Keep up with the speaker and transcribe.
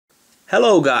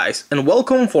Hello guys, and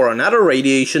welcome for another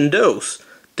radiation dose.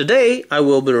 Today I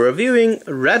will be reviewing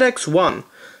Radex ONE,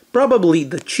 probably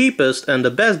the cheapest and the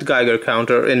best Geiger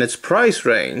counter in its price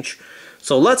range.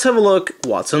 So let's have a look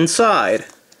what's inside.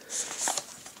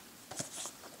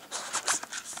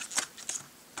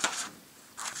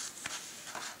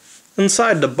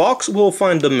 Inside the box we'll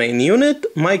find the main unit,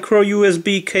 micro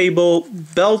USB cable,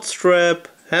 belt strap,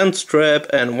 hand strap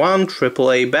and one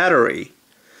AAA battery.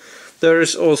 There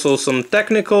is also some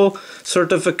technical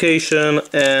certification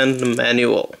and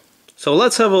manual. So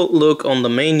let's have a look on the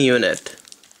main unit.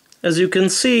 As you can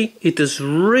see, it is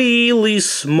really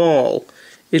small.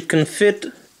 It can fit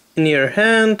in your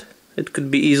hand, it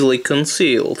could be easily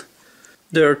concealed.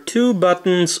 There are two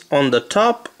buttons on the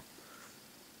top.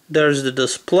 There's the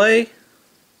display,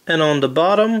 and on the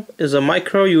bottom is a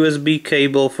micro USB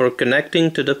cable for connecting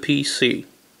to the PC.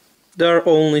 There are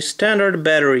only standard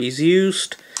batteries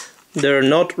used. They're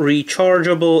not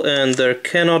rechargeable and they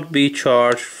cannot be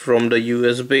charged from the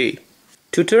USB.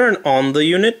 To turn on the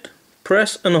unit,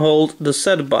 press and hold the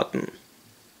set button.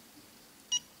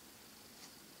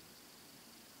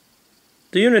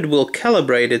 The unit will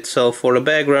calibrate itself for the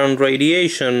background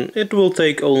radiation. It will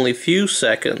take only few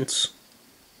seconds.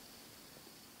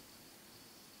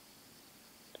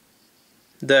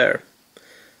 There.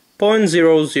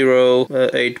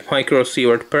 0.008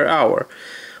 microsievert per hour.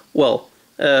 Well,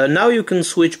 now you can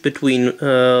switch between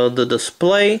the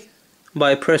display.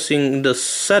 By pressing the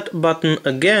set button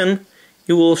again,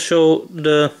 you will show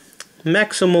the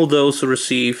maximal dose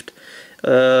received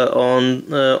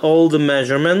on all the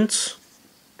measurements,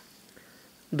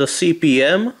 the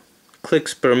CPM,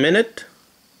 clicks per minute,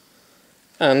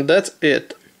 and that's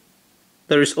it.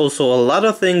 There is also a lot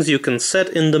of things you can set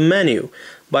in the menu.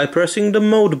 By pressing the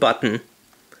mode button,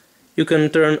 you can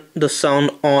turn the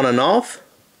sound on and off,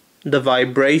 the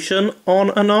vibration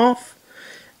on and off,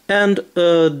 and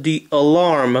the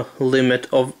alarm limit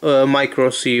of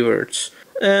microsieverts,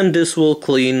 and this will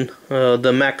clean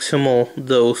the maximal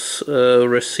dose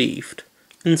received.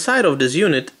 Inside of this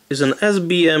unit is an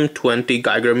SBM20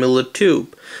 Geiger millet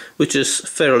tube, which is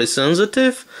fairly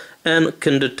sensitive and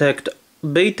can detect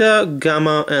beta,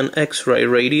 gamma and X-ray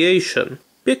radiation.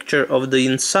 Picture of the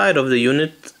inside of the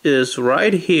unit is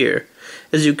right here.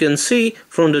 As you can see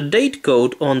from the date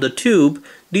code on the tube,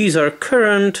 these are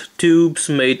current tubes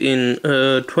made in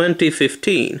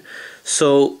 2015,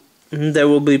 so they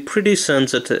will be pretty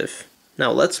sensitive.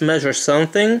 Now let's measure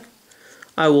something.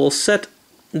 I will set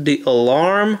the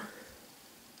alarm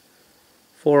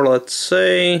for, let's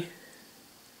say,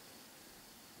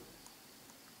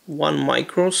 1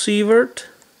 microsievert,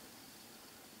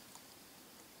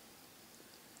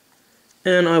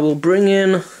 and I will bring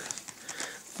in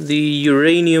the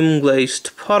uranium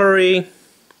glazed pottery.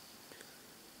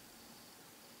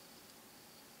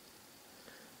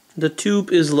 The tube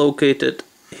is located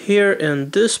here in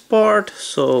this part,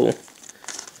 so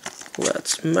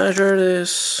let's measure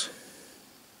this.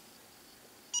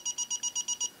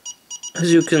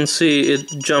 As you can see,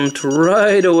 it jumped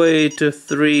right away to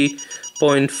 3.5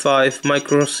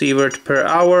 microsievert per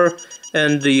hour,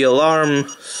 and the alarm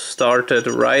started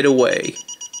right away.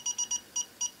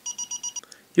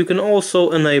 You can also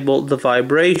enable the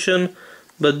vibration,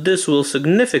 but this will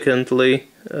significantly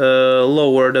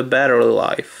lower the battery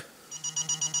life.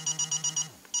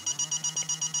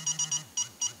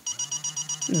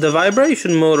 The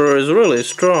vibration motor is really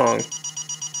strong.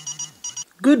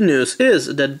 Good news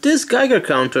is that this Geiger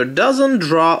counter doesn't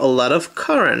draw a lot of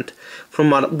current.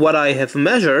 From what I have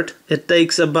measured, it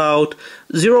takes about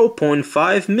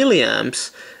 0.5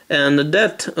 milliamps, and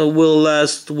that will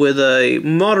last with a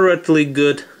moderately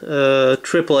good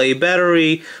AAA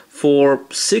battery for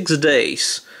 6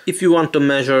 days. If you want to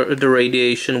measure the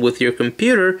radiation with your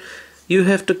computer, you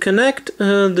have to connect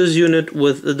this unit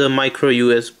with the micro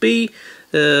USB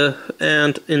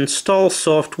and install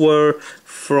software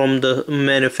from the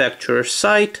manufacturer's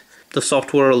site. The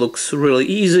software looks really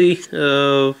easy,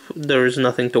 there is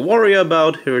nothing to worry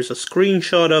about. Here's a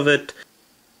screenshot of it.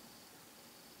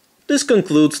 This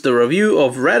concludes the review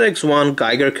of Radex ONE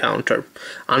Geiger counter.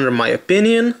 Under my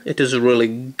opinion, it is a really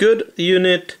good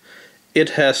unit.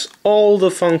 It has all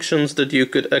the functions that you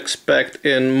could expect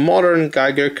in modern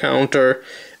Geiger counter,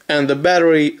 and the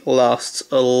battery lasts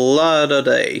a lot of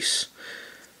days.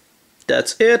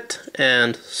 That's it,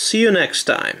 and see you next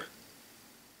time.